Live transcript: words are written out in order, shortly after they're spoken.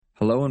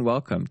Hello and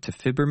welcome to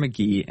Fibber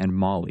McGee and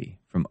Molly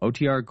from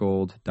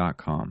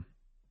OTRGold.com.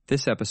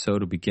 This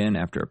episode will begin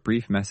after a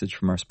brief message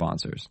from our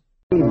sponsors.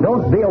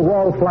 Don't Be a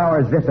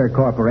Wallflower Zither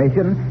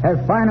Corporation has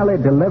finally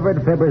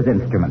delivered Fibber's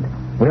instrument.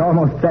 We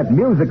almost said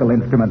musical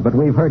instrument, but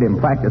we've heard him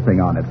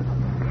practicing on it.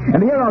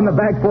 And here on the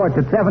back porch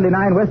at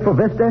 79 Wistful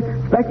Vista,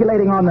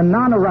 speculating on the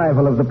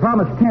non-arrival of the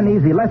promised 10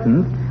 easy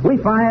lessons, we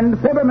find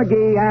Fibber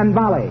McGee and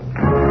Molly.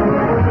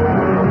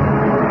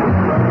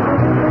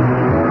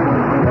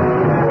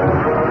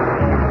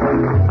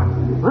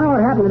 Well,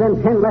 what happened to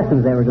them 10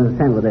 lessons they were going to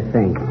send with this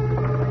thing?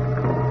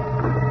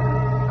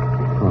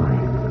 Boy,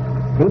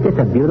 ain't this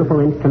a beautiful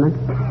instrument?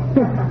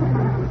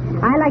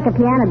 I like a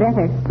piano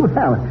better.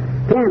 Well,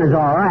 piano's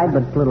all right,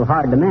 but it's a little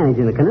hard to manage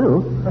in a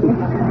canoe.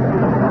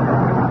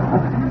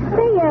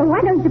 Say,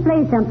 why don't you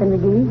play something,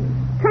 McGee?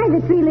 Try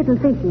the Three Little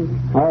Fishes.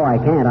 Oh, I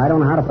can't. I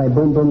don't know how to play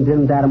Boom Boom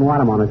Jim Dadam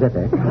Wadam on a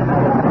zither.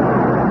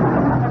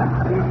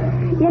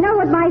 You know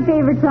what my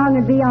favorite song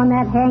would be on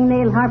that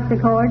hangnail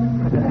harpsichord?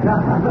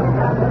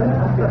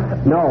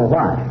 No,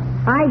 what?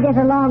 I Get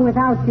Along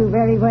Without You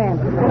Very Well.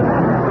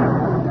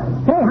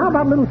 Hey, how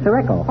about Little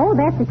Sirocco? Oh,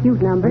 that's a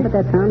cute number. But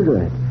that sounds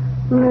good.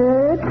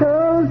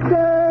 Little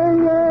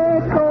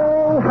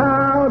Sirocco,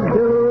 how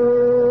do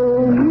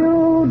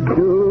you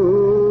do?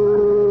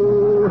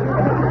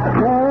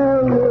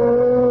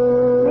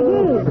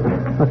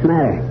 McGee, What's the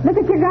matter? look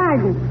at your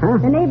garden. Huh?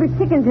 The neighbor's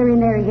chickens are in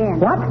there again.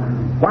 What?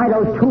 Why,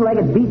 those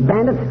two-legged beat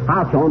bandits?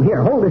 I'll show them.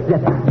 Here, hold this zither.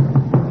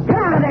 Get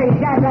out of there, you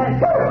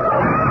jackass!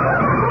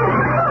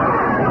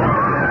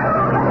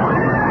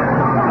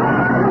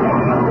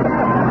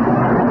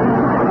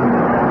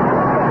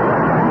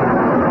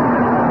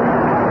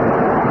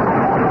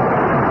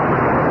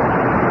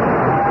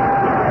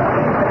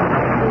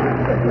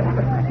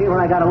 See where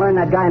I got to learn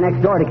that guy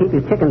next door to keep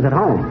his chickens at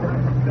home.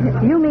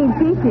 You mean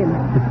teach him?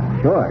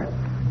 Sure.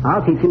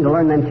 I'll teach him to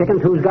learn them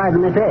chickens whose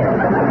garden this is.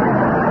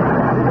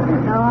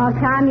 Oh,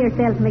 calm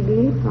yourself,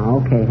 McGee.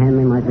 Okay, hand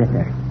me my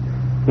zither.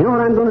 You know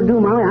what I'm going to do,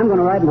 Molly? I'm going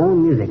to write my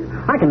own music.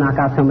 I can knock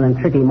out some of them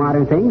tricky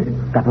modern things.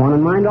 Got one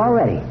in mind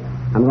already.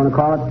 I'm going to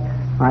call it,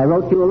 I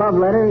Wrote You a Love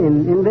Letter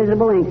in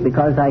Invisible Ink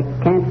Because I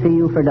Can't See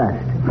You for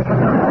Dust.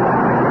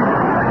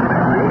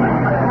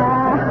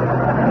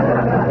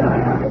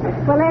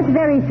 Well, that's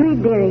very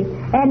sweet, dearie.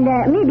 And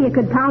maybe you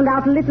could pound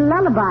out a little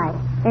lullaby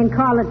and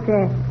call it,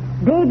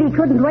 Baby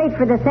Couldn't Wait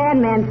for the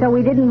Sandman, so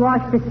we didn't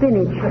wash the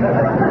spinach.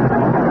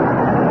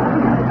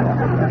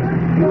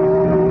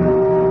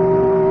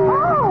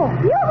 Oh,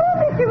 yoo-hoo,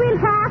 Mr.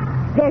 Wilcox.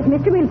 There's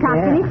Mr. Wilcox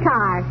in his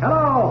car.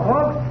 Hello,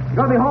 folks. You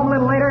going to be home a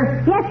little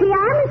later? Yes, we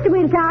are, Mr.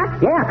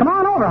 Wilcox. Yeah, come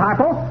on over,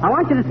 Harpo. I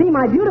want you to see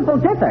my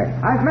beautiful zither.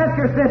 I've met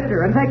your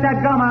sister, and take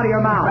that gum out of your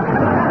mouth.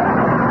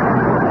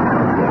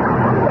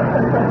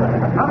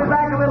 I'll be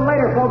back a little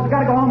later, folks.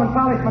 Got to go home and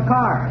polish my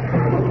car.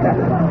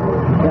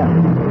 Yeah.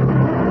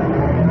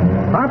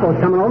 Harpo's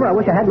coming over. I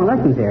wish I had my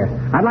lessons here.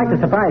 I'd like to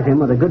surprise him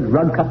with a good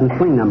rug-cut and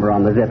swing number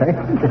on the zither.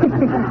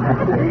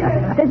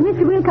 Does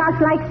Mr. Wilcox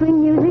like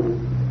swing music?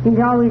 He's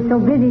always so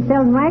busy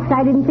selling wax,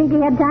 I didn't think he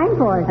had time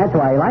for it. That's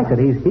why he likes it.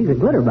 He's a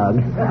glitter bug.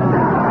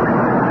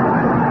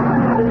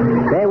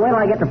 Hey, wait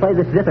till I get to play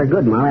this zither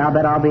good, Molly. I'll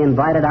bet I'll be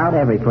invited out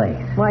every place.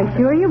 Why,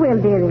 sure you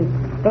will, dearie.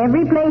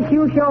 Every place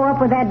you show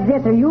up with that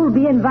zither, you'll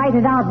be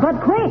invited out,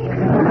 but quick.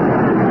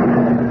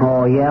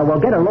 Oh, yeah? Well,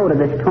 get a load of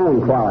this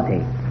tone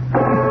quality.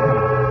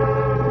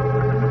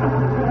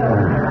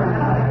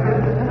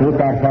 Ain't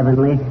that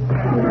heavenly?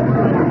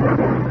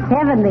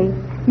 Heavenly.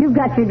 You've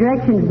got your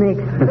directions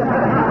mixed.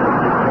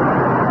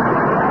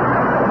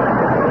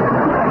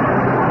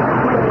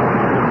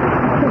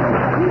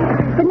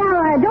 But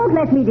now, don't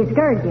let me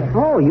discourage you.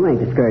 Oh, you ain't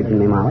discouraging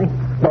me, Molly.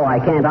 Though I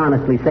can't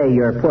honestly say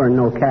you're pouring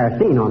no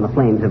kerosene on the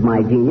flames of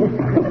my genius.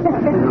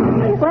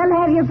 Well,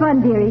 have your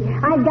fun, dearie.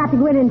 I've got to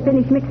go in and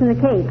finish mixing the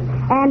cake.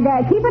 And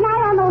keep an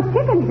eye on those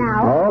chickens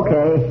now.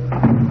 Okay.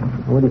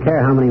 I wouldn't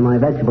care how many of my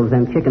vegetables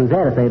them chickens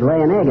had if they'd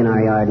lay an egg in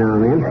our yard now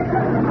and then.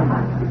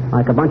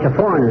 Like a bunch of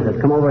foreigners that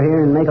come over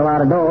here and make a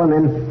lot of dough and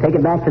then take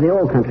it back to the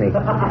old country.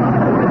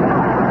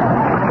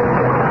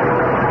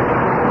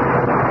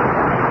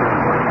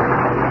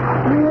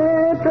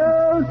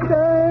 Little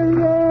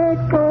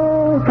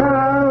Sirocco,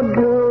 how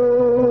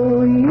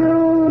do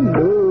you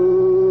do?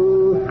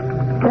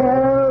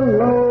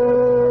 Hello.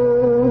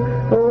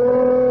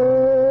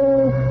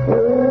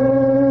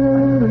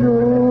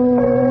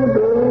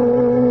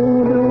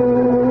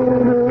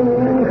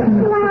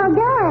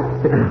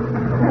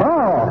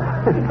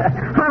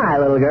 Hi,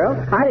 little girl.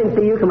 I didn't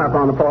see you come up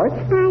on the porch. I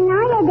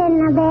know you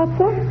didn't, I bet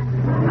you.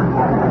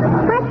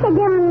 What you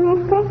doing,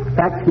 mister?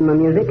 Practicing my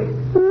music.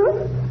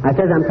 I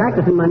says I'm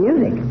practicing my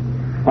music.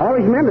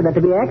 Always remember that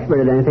to be an expert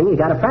at anything, you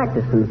got to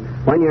practice. And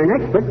when you're an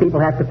expert, people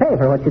have to pay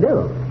for what you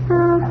do.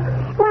 Oh,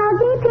 well,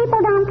 these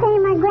people don't pay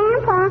my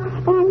grandpa,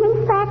 and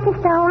he's practiced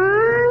a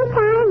long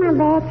time, I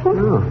bet you.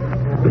 Oh.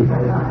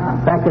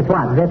 Practice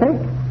what, zither?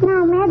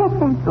 No,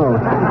 medicine. Oh.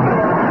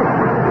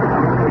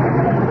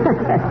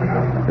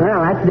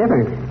 Well, that's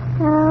different.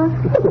 Oh.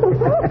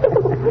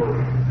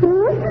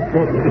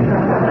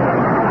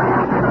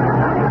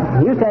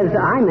 You says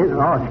I meant...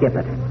 Oh, skip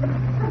it.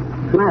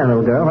 Smile,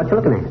 little girl. What you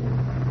looking at?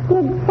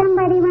 Did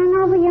somebody run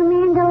over your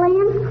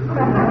mandolin?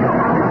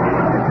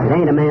 It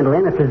ain't a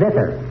mandolin, it's a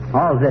zither.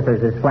 All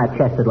zithers is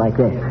flat-chested like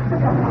this.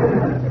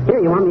 Here,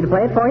 you want me to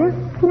play it for you?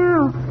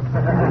 No.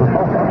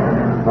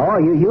 Oh,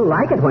 you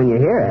like it when you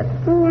hear it.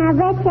 I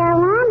bet you I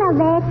won't, I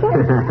bet you.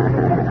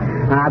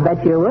 I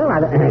bet you will.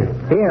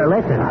 Here,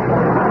 listen.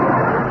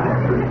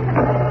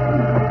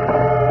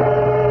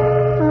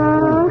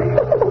 Oh,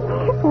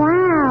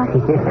 wow.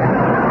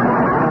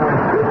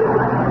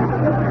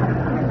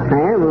 I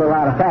am a little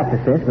out of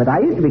practice, sis, but I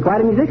used to be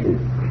quite a musician.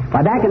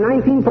 Why, back in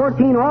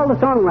 1914, all the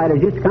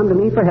songwriters used to come to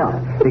me for help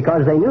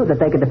because they knew that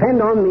they could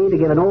depend on me to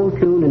give an old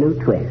tune a new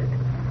twist.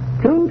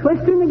 Tune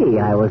Twister McGee,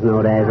 I was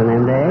known as in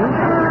them days.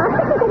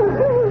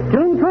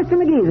 Tune Twister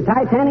McGee, the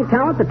Titanic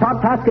talent that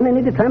taught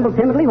Toscanini to tremble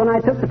timidly when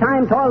I took the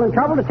time, toil, and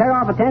trouble to tear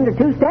off a tender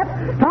two-step,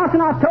 tossing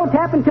off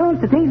toe-tapping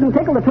tunes to tease and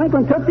tickle the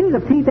twinkling tootsies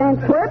of teeth and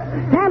squirts,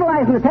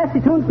 tantalizing the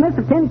testy tunesmiths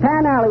of Tin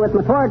Pan Alley with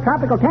my torrid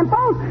tropical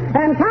tempos,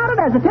 and counted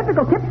as a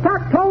typical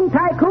tip-top tone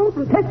tycoon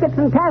from tiscuits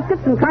and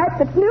caskets and tripe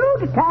that's new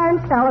to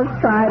Terence Teller's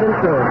tried and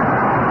true.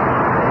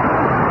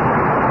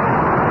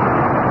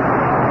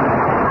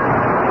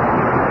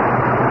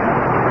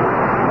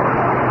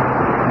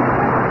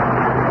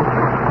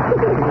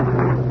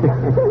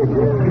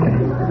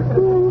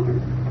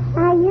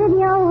 You're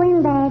the old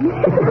windbag.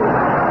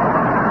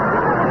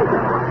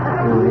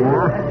 Oh,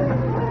 yeah?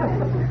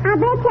 I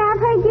bet you I've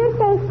heard you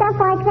say stuff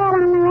like that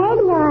on the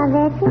radio, I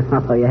bet you.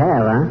 Oh, you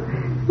have, huh?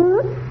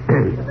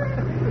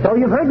 So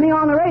you've heard me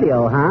on the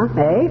radio, huh?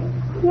 Eh?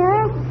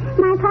 Sure.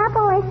 My papa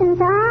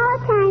listens all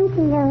the time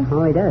to you.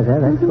 Oh, he does, huh?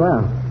 That's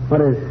swell. What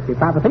does your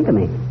papa think of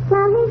me?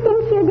 Well, he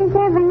thinks you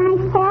deserve a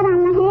nice pat on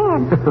the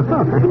head.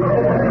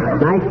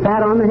 Nice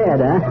pat on the head,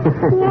 huh?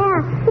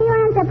 Yeah. He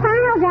runs a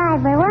pile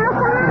driver. Well,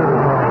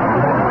 fine.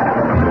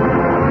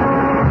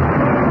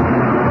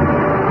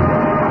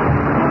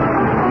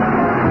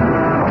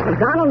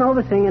 Donald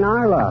Nova singing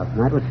Our Love.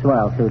 That was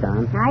swell, too,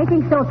 Don. I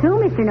think so, too,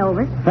 Mr.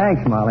 Novus.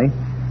 Thanks, Molly.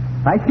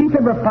 I see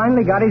Fibber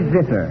finally got his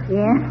zither.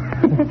 Yeah.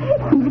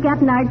 He's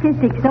got an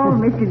artistic soul,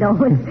 Mr.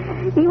 Novus.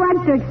 He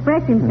wants to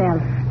express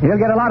himself. He'll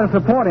get a lot of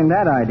support in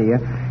that idea.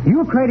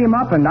 You crate him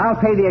up, and I'll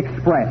pay the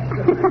express.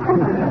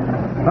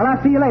 Well, I'll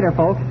see you later,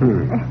 folks.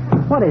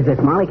 What is this,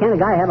 Molly? Can't a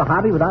guy have a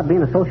hobby without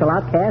being a social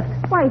outcast?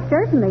 Why,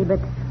 certainly, but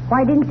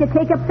why didn't you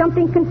take up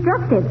something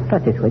constructive?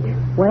 Such as which?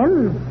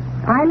 Well,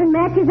 piling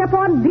matches up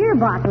on beer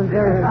bottles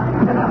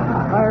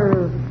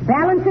or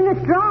balancing a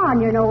straw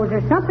on your nose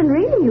or something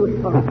really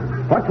useful.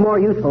 What's more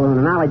useful than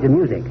the knowledge of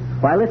music?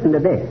 Why, listen to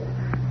this.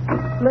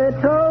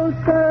 Little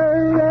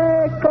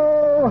Sir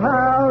Echo,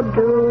 how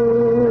do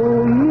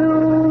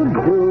you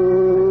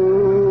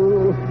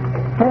do?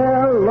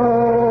 Hello.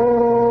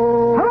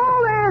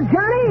 Hello there,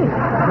 Johnny.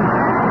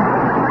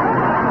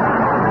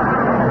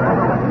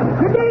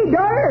 Good day,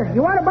 daughter.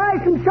 You want to buy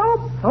some soap?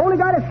 I only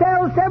got to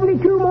sell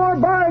 72 more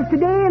bars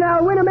today, and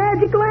I'll win a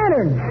magic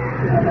lantern.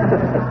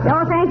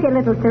 Oh, thank you,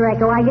 little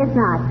Sireko. I guess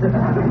not.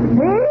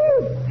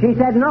 She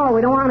said, no,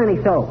 we don't want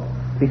any soap.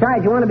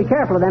 Besides, you want to be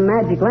careful of them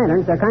magic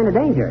lanterns. They're kind of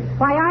dangerous.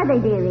 Why are they,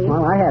 dearie?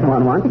 Well, I had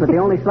one once, but the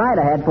only slide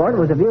I had for it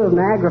was a view of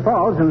Niagara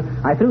Falls, and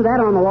I threw that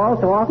on the wall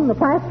so often the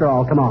plaster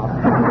all come off.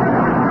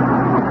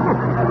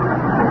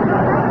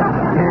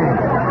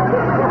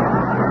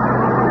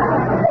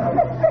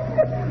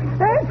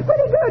 That's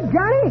pretty good,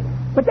 Johnny,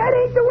 but that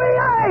ain't the way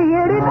I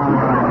heard it.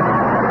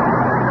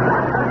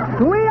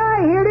 The way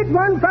I heard it,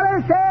 one feller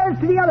says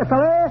to the other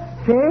feller,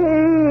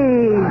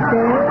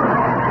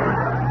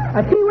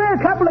 I see where a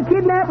couple of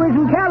kidnappers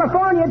in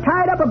California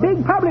tied up a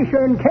big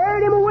publisher and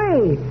carried him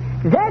away.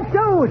 Is that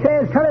so,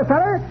 says t'other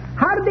feller.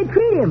 How did they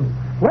treat him?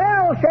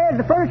 Well, says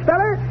the first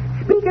feller,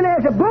 speaking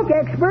as a book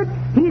expert,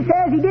 he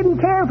says he didn't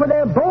care for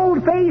their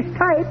bold-faced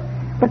type,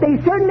 but they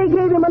certainly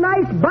gave him a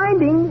nice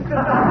binding.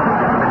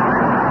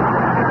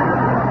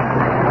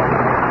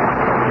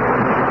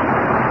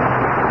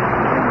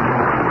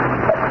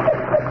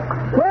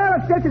 Well,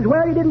 it's just as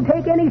well he didn't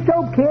take any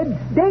soap, kids.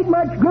 It ain't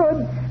much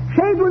good.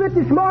 Shaved with it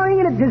this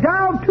morning, and it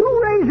dissolved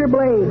 2 razor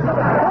blades.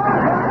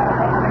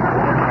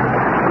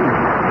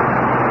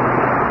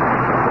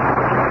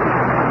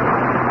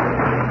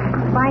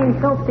 Fine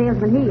soap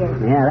salesman he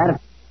is. Yeah,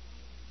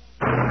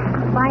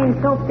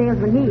 Fine soap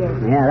salesman he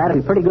is. that'd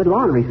be pretty good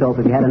laundry soap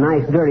if you had a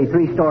nice, dirty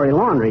 3-story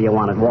laundry you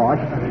wanted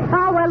washed.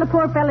 Oh, well, the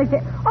poor fella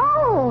said...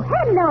 Oh,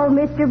 hello,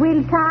 Mr.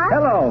 Wilcox.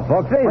 Hello,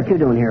 folksy. What you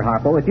doing here,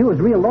 Harpo? If you was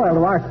real loyal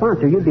to our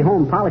sponsor, you'd be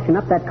home polishing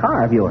up that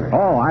car of yours.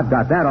 Oh, I've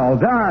got that all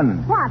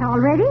done. What,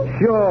 already?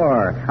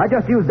 Sure. I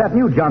just used that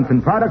new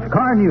Johnson product,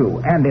 Car New,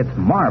 and it's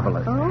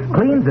marvelous. Oh.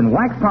 Cleans and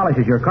wax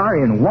polishes your car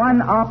in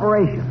one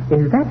operation.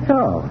 Is that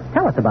so?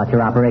 Tell us about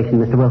your operation,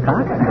 Mr.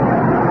 Wilcox.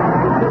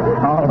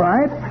 All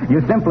right.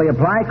 You simply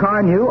apply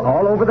Car New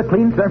all over the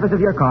clean surface of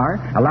your car,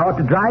 allow it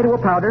to dry to a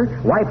powder,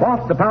 wipe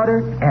off the powder,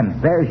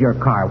 and there's your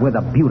car with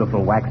a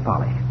beautiful wax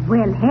polish.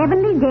 Well,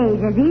 heavenly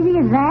days, as easy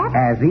as that?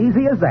 As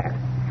easy as that.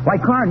 Why,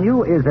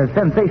 Carnu is as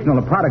sensational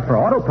a product for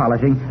auto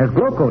polishing as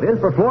Glo-Coat is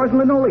for floors and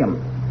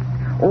linoleum.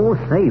 Oh,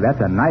 say,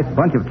 that's a nice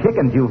bunch of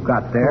chickens you've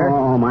got there.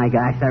 Oh, my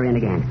gosh, they're in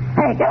again.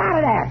 Hey, get out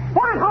of there!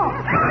 One home!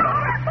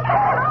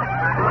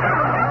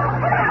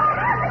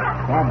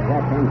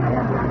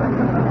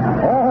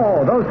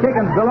 Oh, those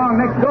chickens belong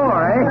next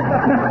door, eh?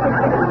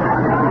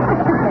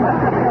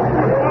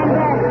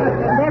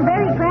 And they're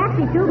very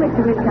crafty, too,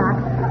 Mr. Woodcock.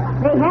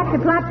 They have to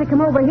plot to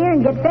come over here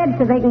and get fed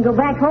so they can go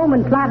back home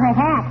and plot a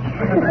hatch.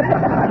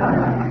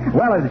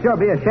 Well, it'd sure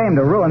be a shame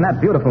to ruin that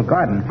beautiful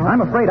garden.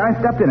 I'm afraid I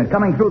stepped in it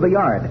coming through the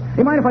yard. Do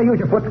you mind if I use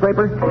your foot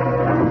scraper?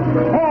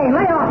 Hey,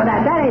 lay off of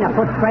that. That ain't a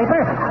foot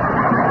scraper.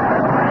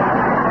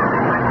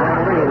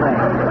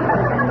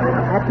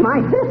 That's my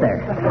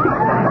zither.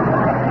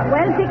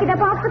 Well, pick it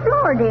up off the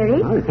floor,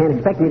 dearie. Well, you can't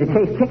expect me to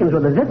chase chickens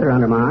with a zither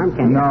under my arm,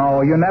 can you?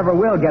 No, you never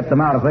will get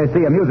them out if they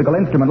see a musical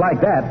instrument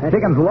like that.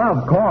 Chickens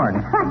love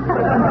corn.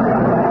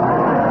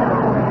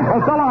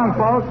 Oh, so long,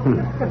 folks.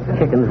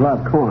 Chickens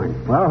love corn.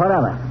 Well,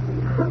 whatever.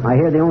 I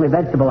hear the only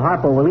vegetable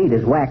Harpo will eat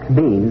is wax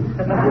beans.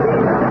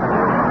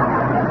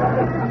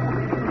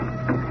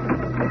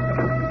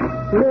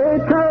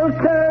 Little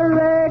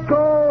Sir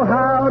Echo,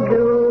 how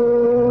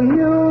do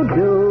you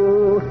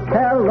do?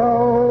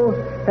 Hello.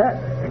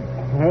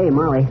 Hey,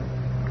 Molly.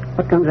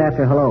 What comes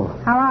after hello?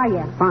 How are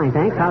you? Fine,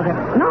 thanks. How's it?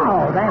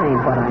 No, that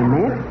ain't what I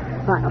meant.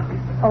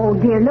 Oh,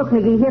 dear, look,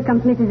 McGee, here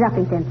comes Mrs.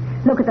 Uppington.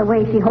 Look at the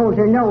way she holds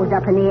her nose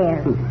up in the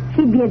air.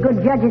 She'd be a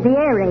good judge of the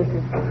air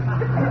races.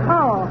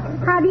 Oh,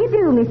 how do you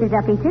do, Mrs.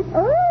 Uppington?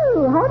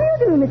 Oh, how do you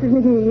do, Mrs.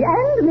 McGee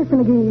and Mr.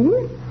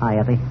 McGee? Hi,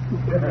 Uppy.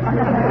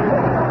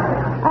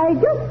 I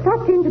just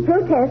stopped in to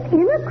protest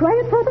in a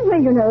quiet sort of way,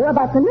 you know,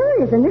 about the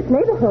noise in this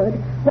neighborhood.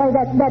 Why,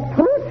 that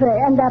poetry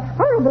and that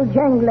horrible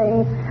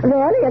jangling.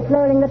 Really, it's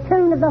lowering the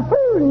tone of the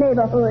whole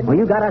neighborhood. Well,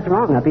 you got us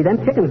wrong, Uppy. Them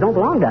chickens don't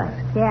belong to us.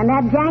 Yeah, and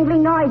that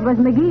jangling noise was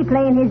McGee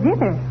playing his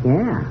zither.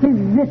 Yeah. His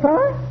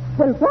zither?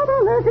 Well, what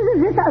on earth is a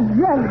zither? A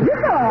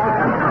zither?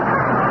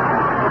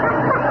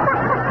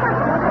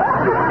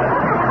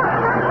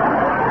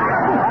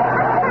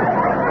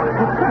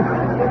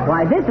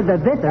 Why, this is a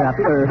zither up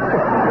here.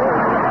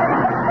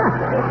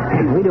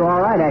 We do all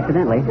right,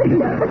 accidentally.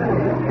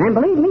 And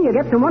believe me, you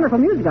get some wonderful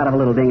music out of a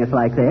little dingus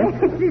like this.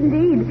 Yes,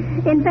 indeed.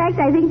 In fact,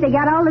 I think they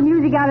got all the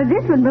music out of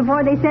this one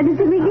before they sent it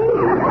to McGee.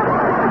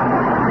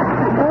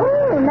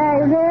 Oh, my,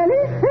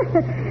 really?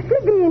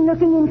 Good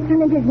looking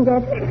instrument, isn't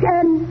it?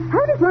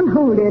 How does one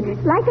hold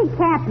it? Like a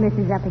cat,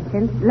 Mrs.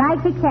 Uppington.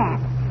 Like a cat.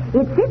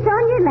 It sits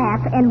on your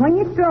lap, and when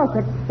you stroke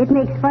it, it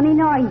makes funny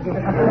noises.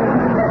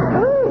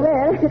 Oh,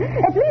 well,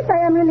 at least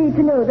I am relieved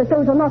to know that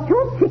those are not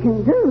your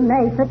chickens. Oh,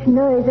 my, such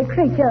noisy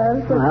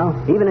creatures. Well,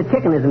 even a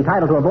chicken is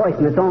entitled to a voice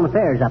in its own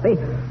affairs, Uppy.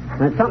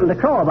 And it's something to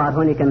crow about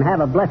when you can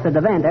have a blessed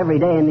event every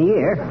day in the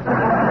year.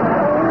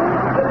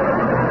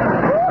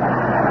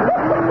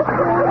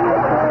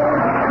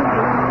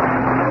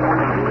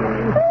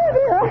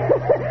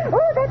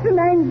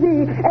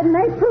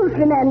 My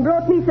poultryman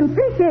brought me some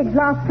fresh eggs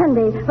last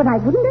Sunday, but I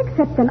wouldn't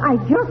accept them. I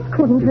just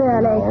couldn't,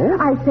 really. No?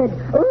 I said,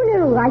 oh,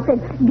 no. I said,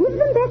 give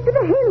them back to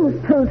the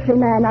hens,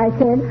 poultryman, I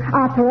said.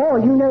 After all,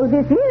 you know,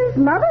 this is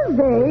Mother's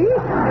Day.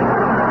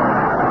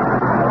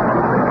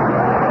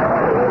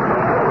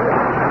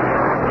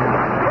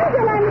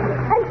 Well,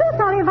 I'm so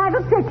sorry if I've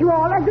upset you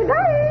all.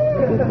 Goodbye.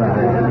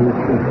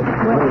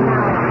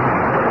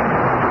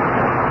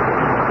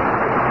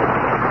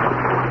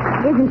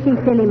 Isn't she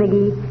silly,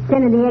 McGee?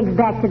 Sending the eggs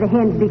back to the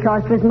hens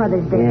because it was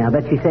Mother's Day. Yeah, I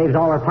bet she saves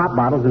all her pop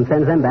bottles and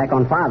sends them back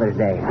on Father's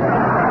Day.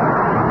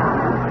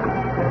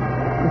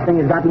 This thing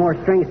has got more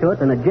strings to it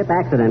than a Jip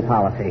accident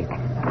policy.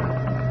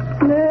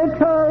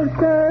 Little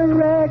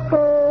Sir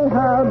Echo,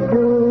 how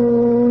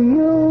do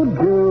you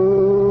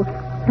do?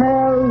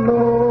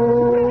 Hello.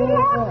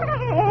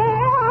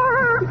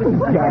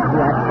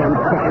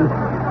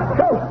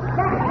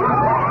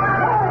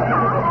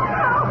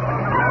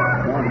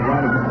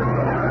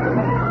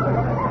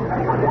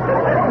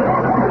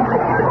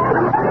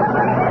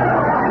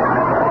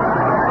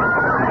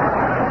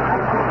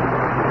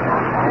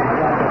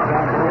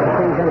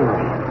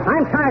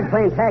 I'm tired of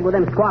playing tag with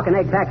them squawking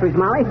egg factories,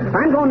 Molly.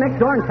 I'm going next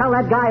door and tell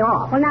that guy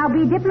off. Well, now,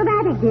 be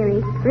diplomatic,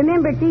 dearie.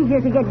 Remember, it's easier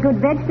to get good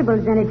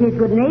vegetables than it is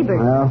good neighbors.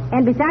 Well.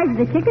 And besides,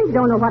 the chickens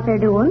don't know what they're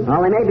doing.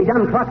 Well, they may be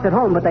dumb clucks at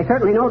home, but they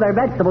certainly know their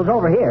vegetables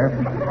over here.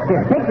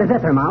 Here, take the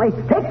zither, Molly.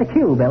 Take the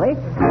cue, Billy.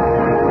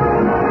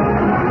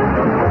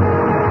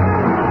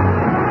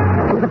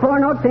 There's a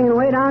four-note singing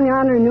way down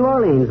yonder in New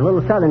Orleans. A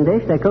little southern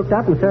dish they cooked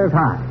up and served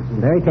hot.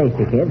 Very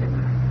tasty, kids.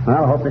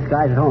 Well, I hope this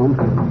guy's at home.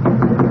 I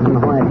don't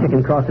know why a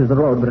chicken crosses the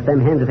road, but if them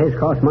hens of his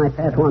cross my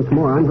path once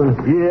more, I'm going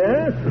to...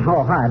 Yes?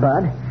 Oh, hi,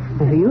 Bud.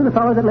 Are you the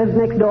fellow that lives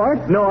next door?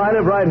 No, I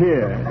live right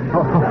here.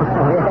 Oh,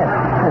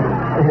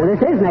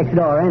 yes. This is next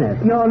door, ain't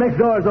it? No, next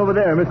door is over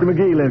there. Mr.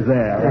 McGee lives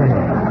there.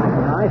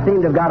 Well, I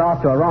seem to have got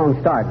off to a wrong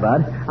start,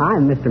 Bud.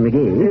 I'm Mr.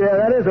 McGee. Yeah,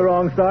 that is a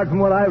wrong start from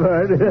what I've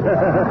heard.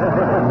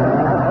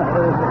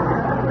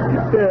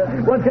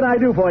 What can I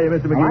do for you,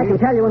 Mr. McGee? Well, I can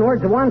tell you in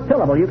words of one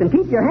syllable. You can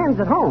keep your hands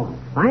at home.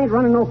 I ain't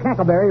running no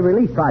Cackleberry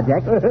relief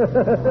project.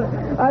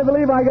 I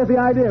believe I got the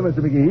idea, Mr.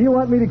 McGee. You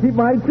want me to keep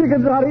my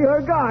chickens out of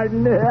your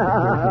garden.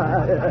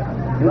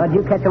 Bud,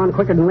 you catch on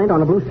quicker than lint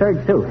on a blue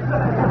serge suit.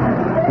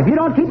 If you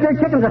don't keep your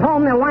chickens at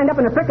home, they'll wind up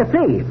in the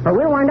fricassee. Or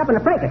we'll wind up in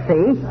the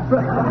fricassee.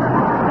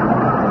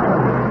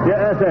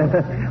 Yes,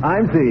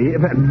 I'm see.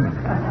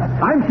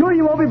 I'm sure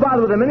you won't be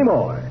bothered with them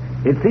anymore.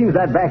 It seems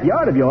that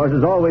backyard of yours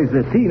is always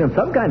the scene of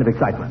some kind of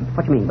excitement.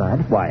 What you mean,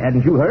 Bud? Why,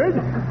 hadn't you heard?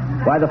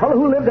 Why, the fellow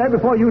who lived there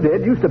before you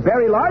did used to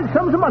bury large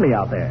sums of money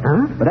out there.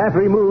 Huh? But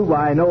after he moved,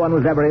 why, no one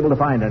was ever able to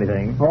find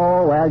anything.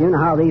 Oh, well, you know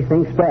how these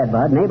things spread,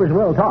 Bud. Neighbors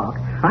will talk.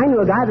 I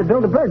knew a guy that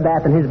built a bird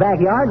bath in his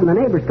backyard, and the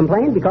neighbors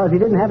complained because he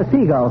didn't have a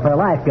seagull for a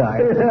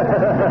lifeguard.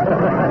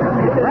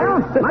 Well,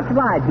 much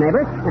obliged,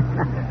 neighbors.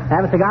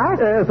 Have a cigar?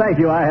 Thank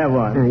you, I have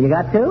one. You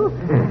got two?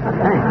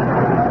 Thanks.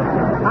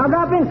 I'll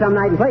drop in some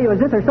night and play you a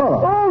zither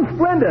solo. Oh,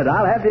 splendid.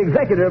 I'll have the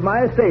executor of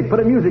my estate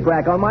put a music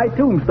rack on my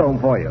tombstone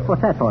for you.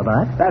 What's that for,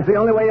 Bud? That's the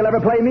only way you'll ever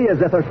play me a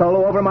zither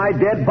solo over my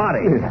dead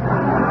body.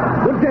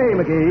 Good day,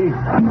 McGee.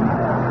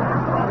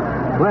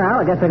 Well,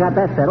 I guess I got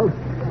that settled.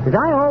 As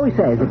I always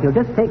say, if you'll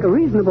just take a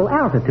reasonable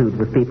altitude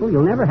with people,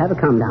 you'll never have a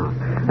come down.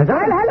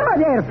 Hello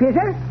there,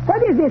 Fizzer.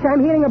 What is this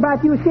I'm hearing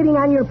about you sitting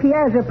on your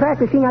piazza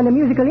practicing on the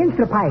musical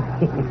instrument pipe?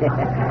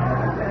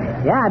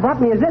 Yeah, I bought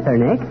me a zither,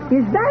 Nick.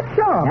 Is that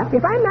so? Yeah.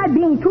 If I'm not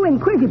being too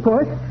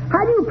inquisitive,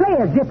 how do you play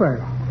a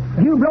zipper?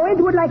 Do you blow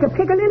into it like a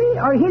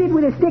piccalilli or hit it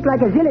with a stick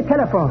like a zilla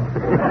telephone?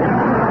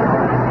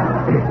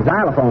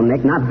 Xylophone,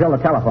 Nick, not Zilla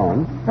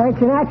telephone.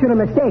 It's a natural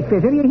mistake,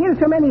 Fizzer. You hear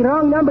so many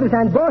wrong numbers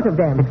on both of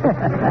them.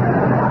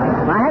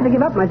 I had to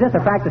give up my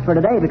zither practice for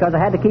today because I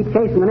had to keep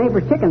chasing the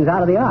neighbor's chickens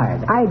out of the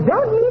yard. I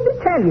don't mean to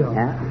tell you.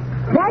 Yeah?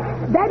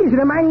 That is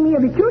reminding me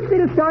of the cute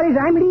little stories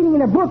I'm reading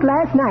in a book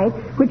last night,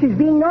 which is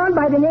being known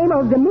by the name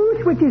of The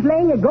Moose Which Is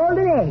Laying a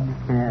Golden Egg.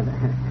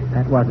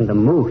 That wasn't a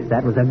moose.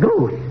 That was a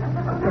goose.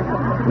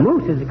 A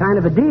moose is a kind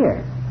of a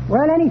deer.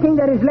 Well, anything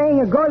that is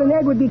laying a golden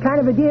egg would be kind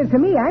of a deer to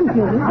me, I'm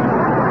thinking.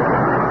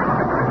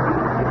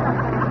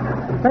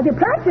 But the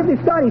plot of the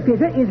story,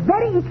 Fizzer, is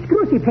very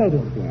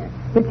excruciating. Yeah.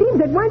 It seems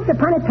that once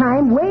upon a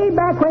time, way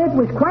back when it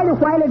was quite a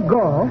while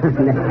ago...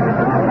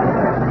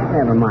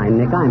 Never mind,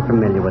 Nick. I'm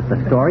familiar with the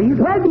story.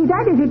 Well, be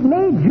that as it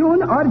may,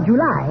 June or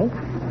July,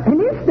 in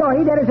this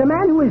story there is a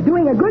man who is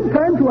doing a good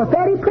turn to a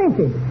fairy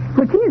princess,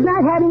 which he is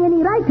not having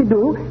any right to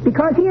do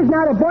because he is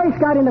not a Boy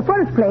Scout in the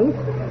first place,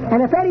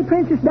 and a fairy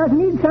princess doesn't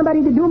need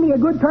somebody to do me a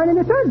good turn in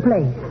the third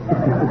place.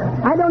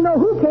 I don't know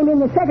who came in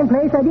the second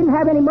place. I didn't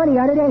have any money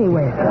on it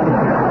anyway.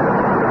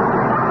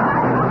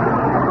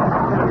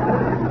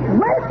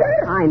 Well, sir...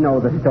 I know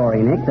the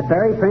story, Nick. The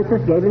fairy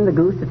princess gave him the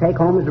goose to take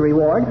home as a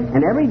reward,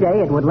 and every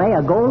day it would lay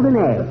a golden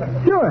egg.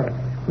 Sure.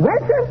 Well,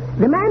 sir,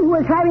 the man who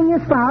is having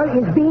this fowl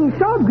is being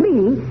so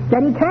greedy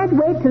that he can't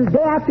wait till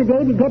day after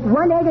day to get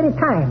one egg at a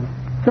time.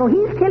 So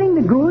he's killing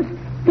the goose,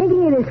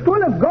 thinking it is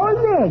full of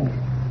golden eggs.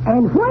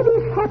 And what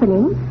is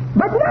happening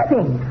but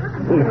nothing?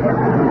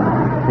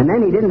 And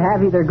then he didn't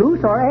have either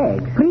goose or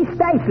egg.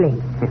 Precisely.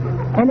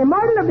 And the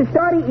moral of the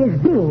story is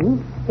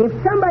being, if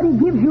somebody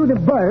gives you the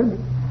bird,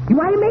 you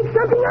want to make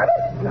something of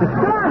it?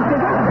 Go on,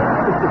 Fizzer.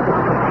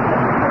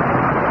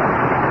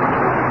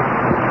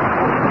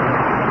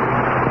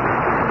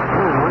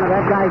 One of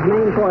that guy's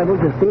main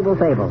foibles is feeble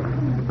fables.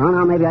 Oh,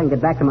 now maybe I can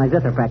get back to my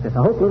zither practice.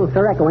 I hope little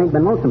Sir Echo ain't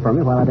been lonesome for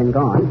me while I've been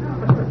gone.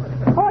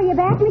 Oh, you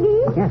back,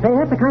 McGee? Yeah, say,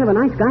 that's a kind of a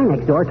nice guy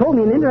next door. Told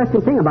me an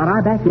interesting thing about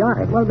our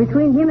backyard. Well,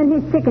 between him and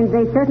his chickens,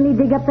 they certainly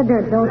dig up the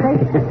dirt, don't they?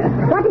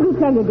 What did he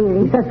tell you,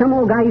 dearie? He said some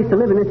old guy used to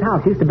live in this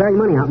house, used to bury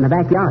money out in the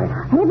backyard.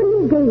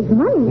 Heavenly days,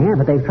 money. Yeah,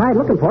 but they've tried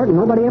looking for it, and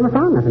nobody ever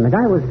found nothing. The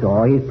guy was,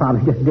 he's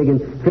probably just digging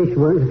fish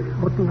worms.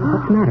 What's the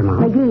matter,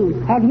 Mom?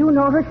 McGee, have you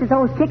noticed that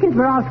those chickens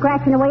were all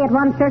scratching away at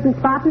one certain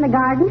spot in the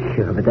garden?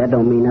 Sure, but that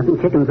don't mean nothing.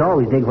 Chickens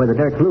always dig where the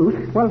dirt's loose.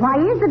 Well, why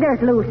is the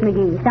dirt loose,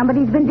 McGee?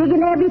 Somebody's been digging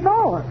there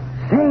before.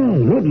 Say,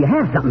 maybe you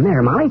have something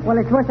there, Molly. Well,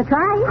 it's worth a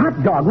try.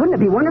 Hot dog, wouldn't it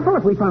be wonderful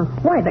if we found...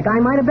 Why, the guy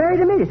might have buried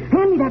a million.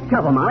 Hand me that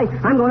shovel, Molly.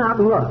 I'm going out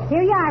and look.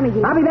 Here you are,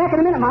 McGee. I'll be back in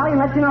a minute, Molly, and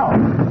let you know.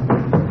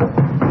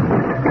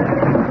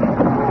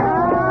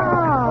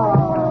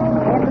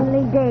 Oh,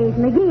 heavenly days.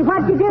 McGee,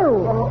 what'd you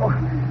do? Oh,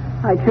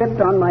 I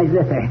tripped on my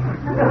zither.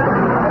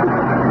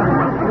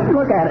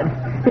 Look at it.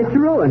 It's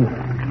ruined.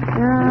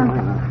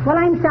 Well,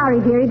 I'm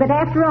sorry, dearie, but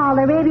after all,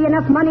 there may be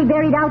enough money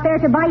buried out there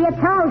to buy you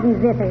 1,000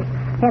 zithers.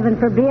 Heaven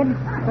forbid.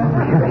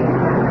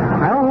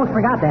 I almost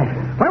forgot that.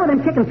 Where were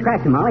them chickens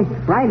scratching, Molly?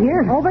 Right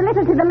here? Over a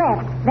little to the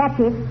left. That's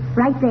it.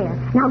 Right there.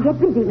 Now get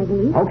busy,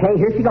 McGee. Okay,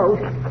 here she goes.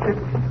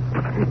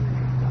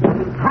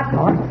 Hot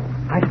dog.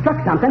 I struck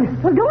something.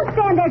 Well, don't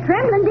stand there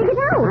trembling. Dig it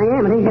out. I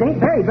am, and it ain't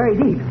very, very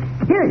deep.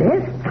 Here it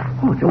is.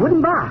 Oh, it's a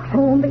wooden box.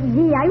 Oh,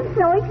 McGee, I'm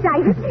so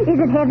excited. Is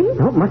it heavy?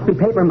 Oh, it must be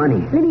paper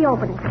money. Let me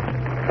open it.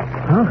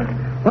 Huh?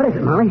 What is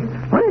it, Molly?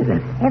 What is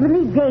it?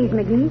 Heavenly days,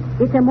 McGee.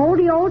 It's a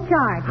moldy old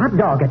chart. Hot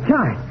dog, a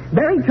chart.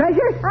 Buried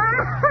treasure?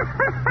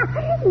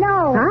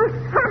 No. Huh?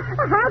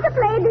 How to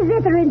play the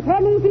zither in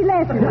 10 easy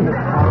lessons.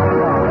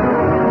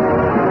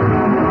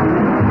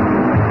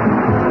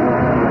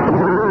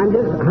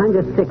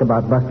 of sick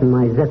about busting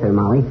my zither,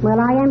 Molly. Well,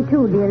 I am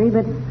too, dearie,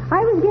 but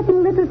I was getting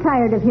a little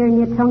tired of hearing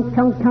you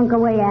tunk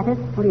away at it.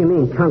 What do you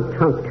mean,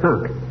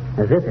 tunk?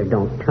 A zither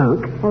don't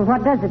tunk. Well,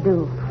 what does it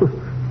do?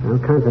 Well,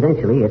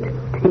 confidentially, it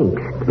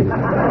tinks.